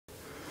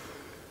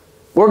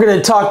We're going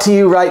to talk to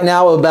you right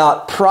now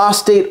about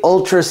prostate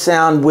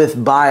ultrasound with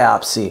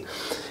biopsy.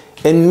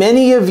 And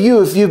many of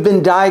you, if you've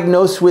been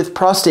diagnosed with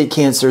prostate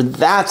cancer,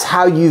 that's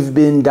how you've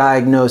been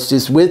diagnosed,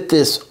 is with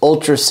this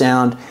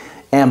ultrasound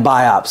and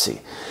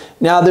biopsy.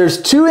 Now,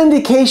 there's two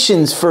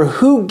indications for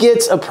who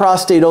gets a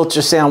prostate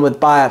ultrasound with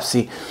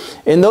biopsy.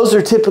 And those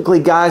are typically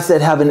guys that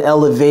have an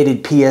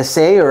elevated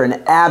PSA or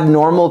an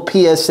abnormal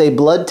PSA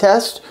blood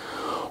test.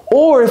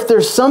 Or if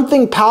there's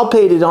something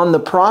palpated on the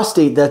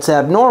prostate that's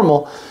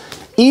abnormal,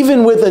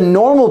 even with a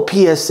normal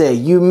PSA,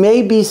 you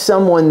may be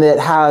someone that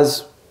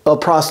has a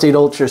prostate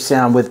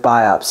ultrasound with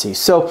biopsy.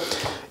 So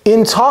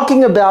in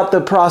talking about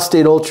the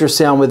prostate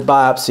ultrasound with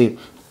biopsy,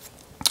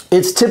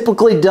 it's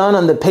typically done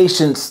on the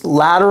patient's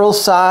lateral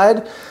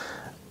side.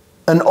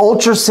 An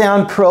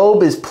ultrasound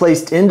probe is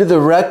placed into the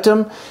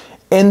rectum,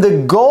 and the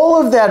goal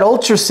of that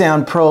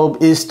ultrasound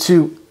probe is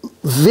to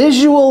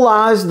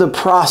visualize the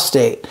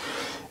prostate.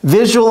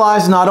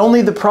 Visualize not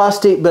only the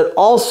prostate, but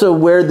also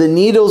where the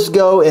needles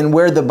go and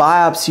where the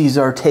biopsies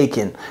are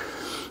taken.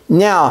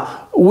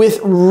 Now, with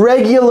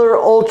regular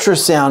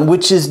ultrasound,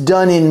 which is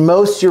done in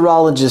most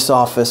urologists'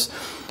 office,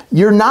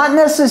 you're not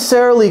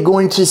necessarily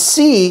going to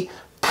see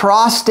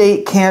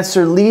prostate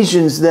cancer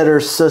lesions that are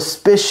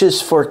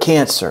suspicious for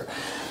cancer.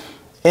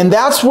 And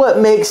that's what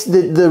makes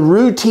the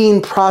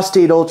routine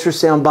prostate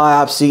ultrasound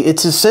biopsy,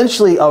 it's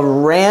essentially a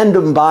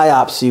random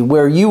biopsy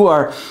where you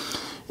are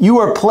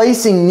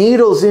placing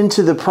needles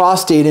into the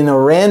prostate in a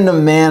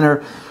random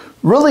manner,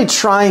 really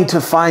trying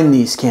to find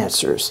these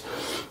cancers.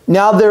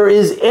 Now, there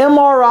is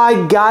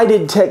MRI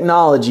guided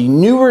technology,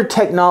 newer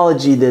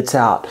technology that's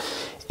out.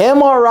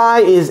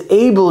 MRI is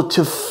able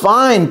to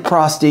find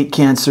prostate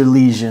cancer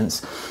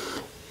lesions,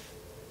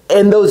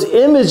 and those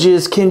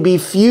images can be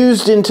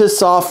fused into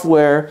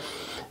software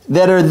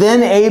that are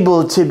then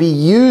able to be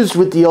used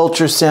with the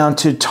ultrasound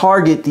to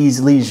target these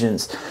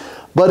lesions.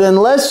 But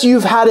unless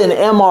you've had an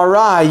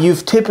MRI,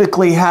 you've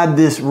typically had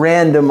this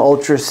random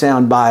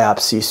ultrasound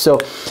biopsy. So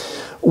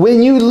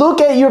when you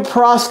look at your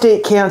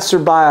prostate cancer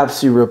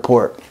biopsy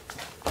report,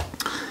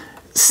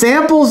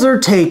 samples are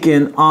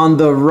taken on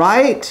the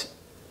right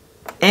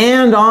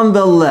and on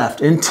the left,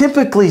 and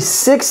typically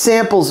 6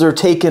 samples are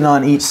taken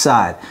on each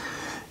side.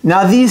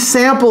 Now, these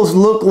samples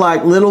look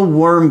like little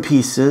worm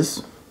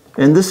pieces,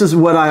 and this is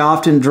what I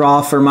often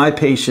draw for my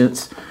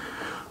patients.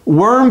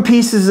 Worm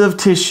pieces of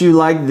tissue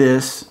like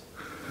this.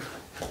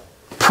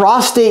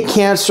 Prostate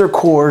cancer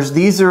cores.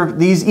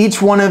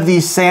 Each one of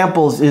these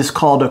samples is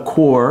called a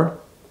core.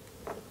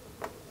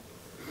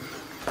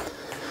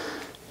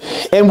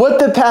 And what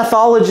the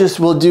pathologist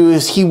will do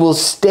is he will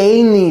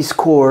stain these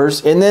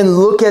cores and then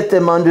look at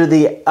them under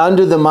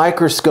the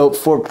microscope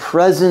for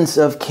presence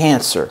of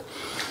cancer.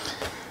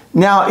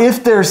 Now,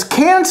 if there's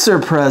cancer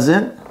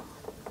present,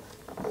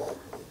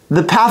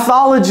 the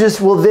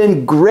pathologist will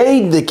then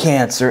grade the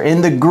cancer,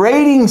 and the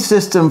grading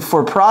system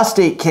for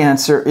prostate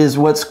cancer is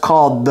what's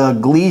called the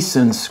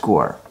Gleason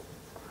score.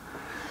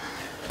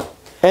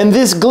 And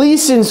this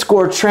Gleason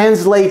score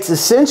translates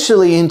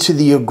essentially into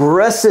the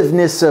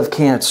aggressiveness of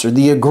cancer,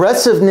 the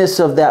aggressiveness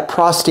of that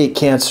prostate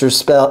cancer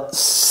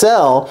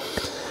cell,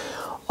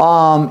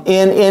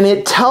 and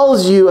it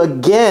tells you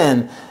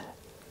again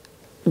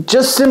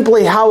just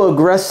simply how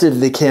aggressive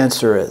the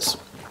cancer is.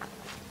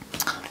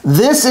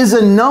 This is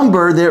a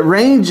number that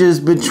ranges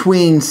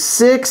between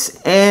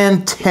 6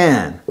 and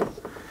 10.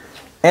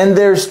 And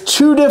there's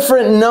 2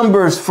 different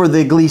numbers for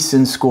the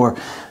Gleason score.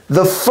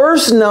 The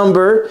first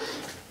number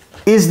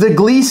is the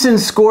Gleason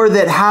score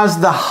that has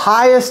the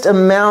highest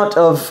amount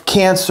of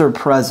cancer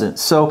present.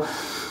 So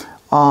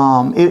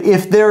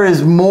if there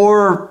is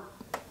more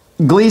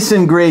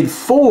Gleason grade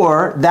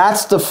 4,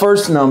 that's the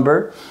first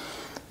number.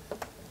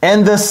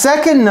 And the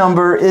second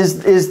number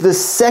is the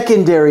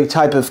secondary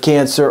type of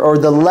cancer, or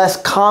the less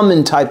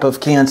common type of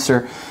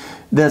cancer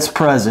that's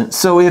present.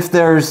 So if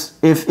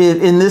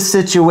in this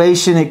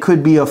situation, it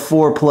could be a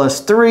 4 plus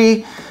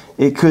 3,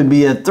 it could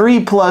be a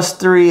 3 plus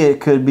 3,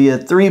 it could be a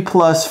 3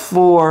 plus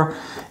 4,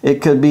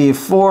 it could be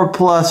 4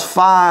 plus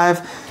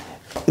 5.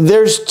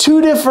 There's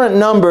 2 different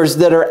numbers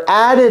that are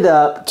added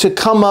up to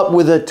come up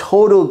with a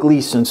total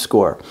Gleason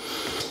score.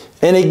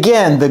 And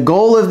again, the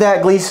goal of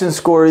that Gleason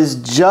score is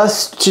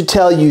just to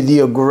tell you the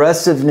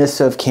aggressiveness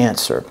of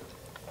cancer.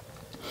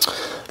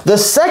 The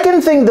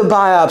second thing the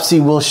biopsy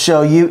will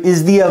show you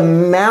is the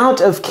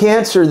amount of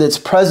cancer that's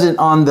present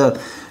on the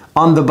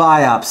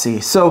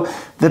biopsy. So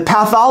the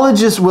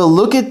pathologist will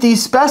look at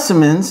these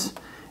specimens,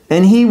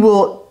 and he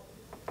will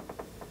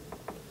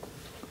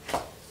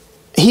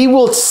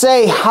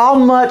say how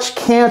much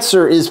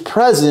cancer is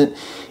present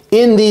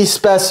in these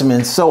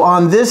specimens. So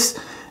on this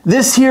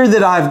here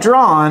that I've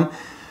drawn,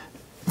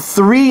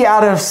 3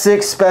 out of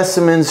 6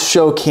 specimens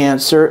show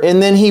cancer,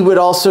 and then he would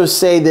also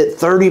say that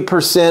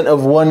 30%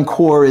 of one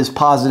core is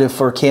positive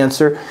for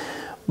cancer.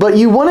 But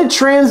you want to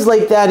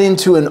translate that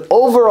into an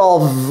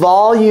overall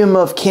volume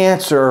of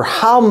cancer, or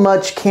how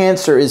much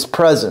cancer is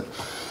present.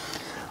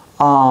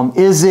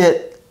 Is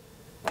it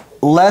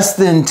less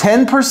than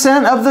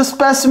 10% of the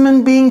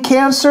specimen being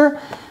cancer?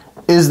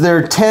 Is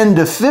there 10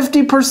 to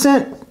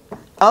 50%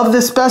 of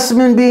the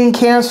specimen being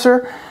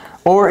cancer,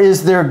 or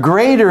is there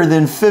greater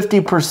than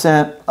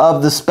 50%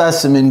 of the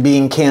specimen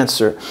being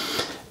cancer?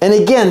 And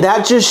again,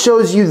 that just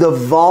shows you the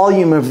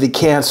volume of the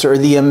cancer, or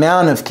the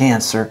amount of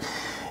cancer.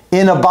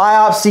 In a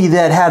biopsy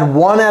that had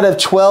 1 out of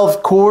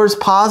 12 cores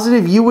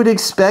positive, you would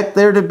expect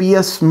there to be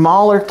a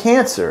smaller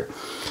cancer.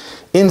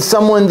 In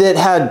someone that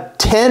had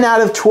 10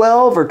 out of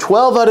 12 or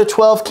 12 out of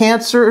 12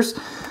 cancers,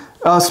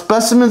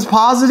 specimens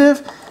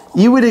positive,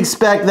 you would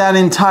expect that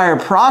entire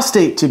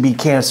prostate to be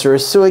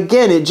cancerous. So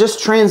again, it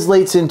just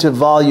translates into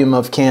volume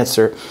of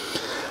cancer.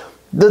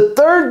 The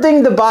third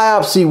thing the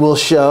biopsy will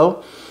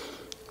show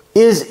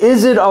is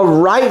it a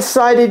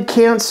right-sided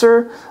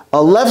cancer,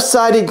 a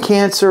left-sided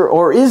cancer,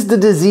 or is the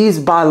disease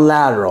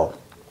bilateral?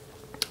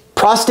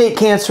 Prostate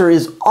cancer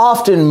is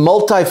often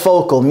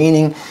multifocal,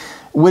 meaning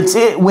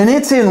when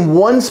it's in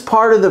one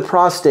part of the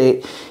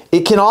prostate,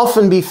 it can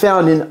often be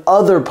found in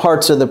other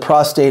parts of the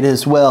prostate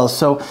as well.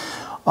 So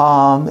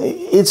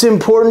it's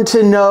important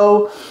to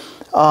know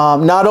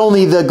not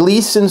only the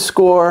Gleason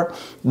score,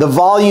 the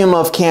volume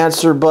of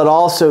cancer, but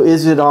also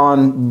is it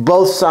on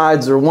both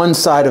sides or one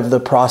side of the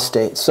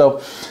prostate. So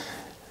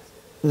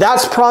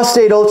that's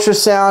prostate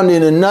ultrasound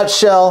in a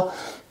nutshell,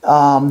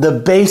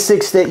 the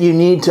basics that you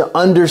need to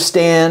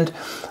understand.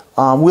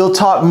 We'll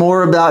talk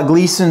more about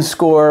Gleason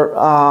score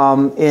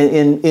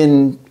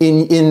in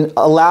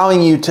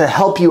allowing you to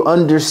help you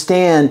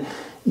understand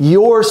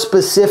your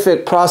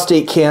specific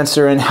prostate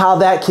cancer and how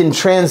that can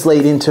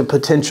translate into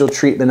potential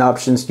treatment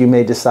options you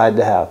may decide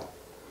to have.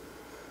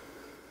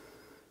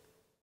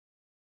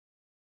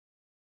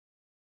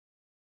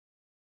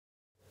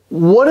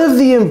 One of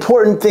the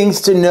important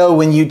things to know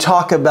when you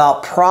talk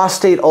about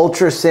prostate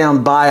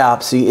ultrasound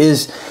biopsy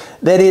is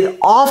that it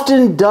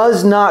often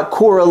does not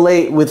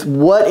correlate with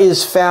what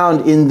is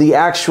found in the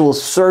actual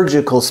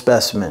surgical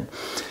specimen.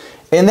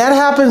 And that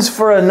happens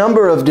for a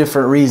number of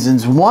different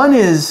reasons. One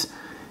is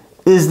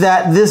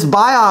that this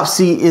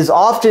biopsy is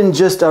often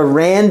just a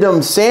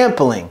random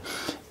sampling,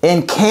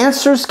 and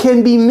cancers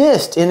can be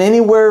missed in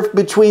anywhere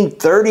between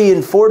 30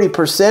 and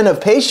 40% of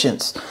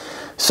patients.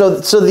 So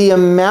the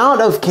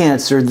amount of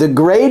cancer, the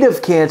grade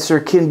of cancer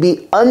can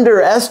be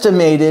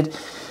underestimated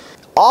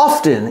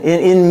often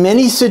in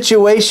many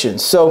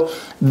situations. So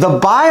the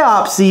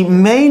biopsy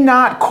may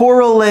not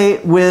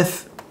correlate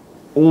with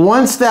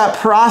once that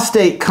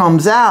prostate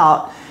comes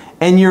out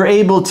and you're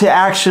able to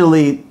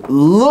actually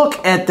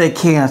look at the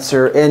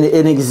cancer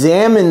and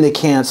examine the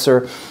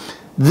cancer,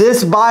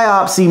 this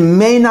biopsy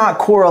may not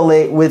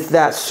correlate with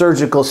that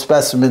surgical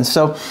specimen.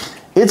 So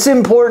it's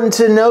important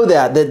to know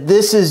that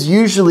this is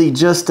usually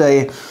just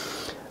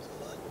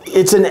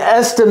it's an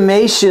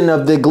estimation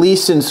of the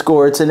Gleason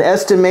score. It's an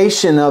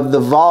estimation of the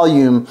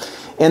volume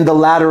and the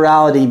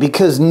laterality,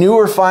 because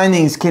newer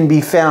findings can be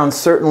found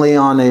certainly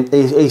on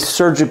a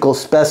surgical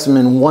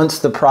specimen once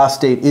the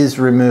prostate is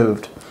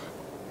removed.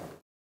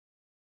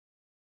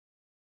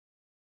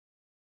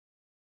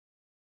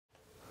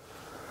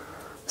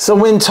 So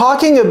when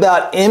talking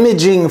about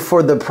imaging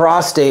for the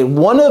prostate,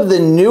 one of the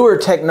newer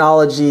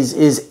technologies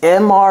is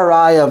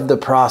MRI of the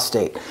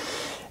prostate.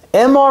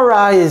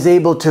 MRI is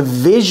able to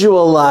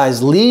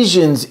visualize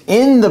lesions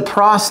in the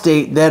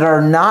prostate that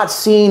are not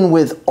seen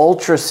with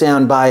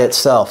ultrasound by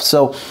itself.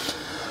 So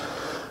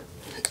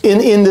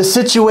in the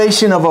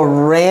situation of a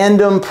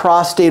random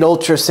prostate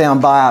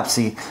ultrasound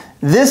biopsy,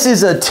 this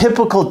is a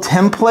typical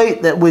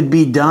template that would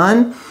be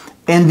done,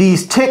 and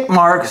these tick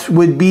marks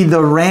would be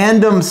the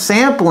random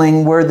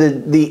sampling where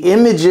the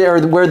image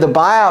or where the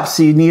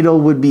biopsy needle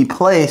would be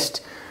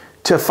placed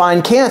to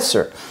find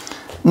cancer.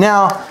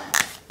 Now,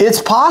 it's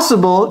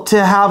possible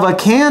to have a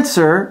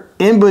cancer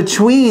in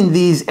between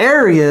these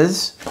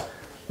areas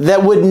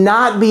that would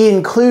not be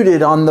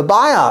included on the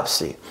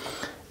biopsy.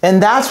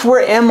 And that's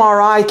where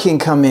MRI can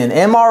come in.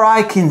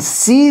 MRI can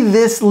see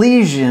this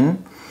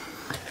lesion.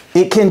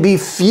 It can be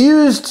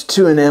fused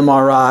to an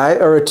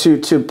MRI or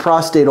to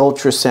prostate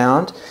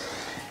ultrasound.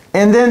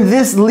 And then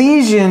this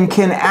lesion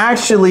can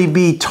actually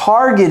be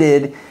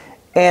targeted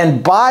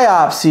and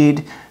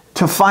biopsied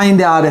to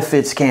find out if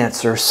it's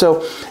cancer.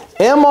 So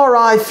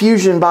MRI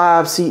fusion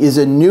biopsy is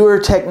a newer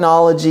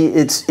technology.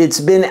 It's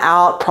been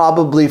out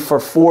probably for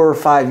 4 or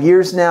 5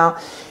 years now,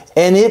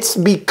 and it's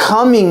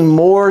becoming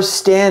more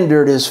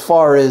standard as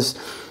far as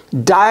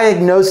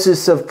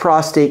diagnosis of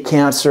prostate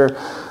cancer,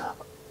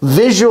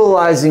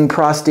 visualizing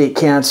prostate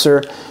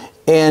cancer,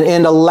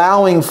 and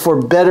allowing for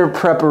better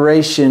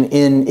preparation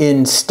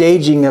in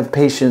staging of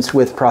patients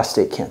with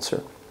prostate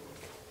cancer.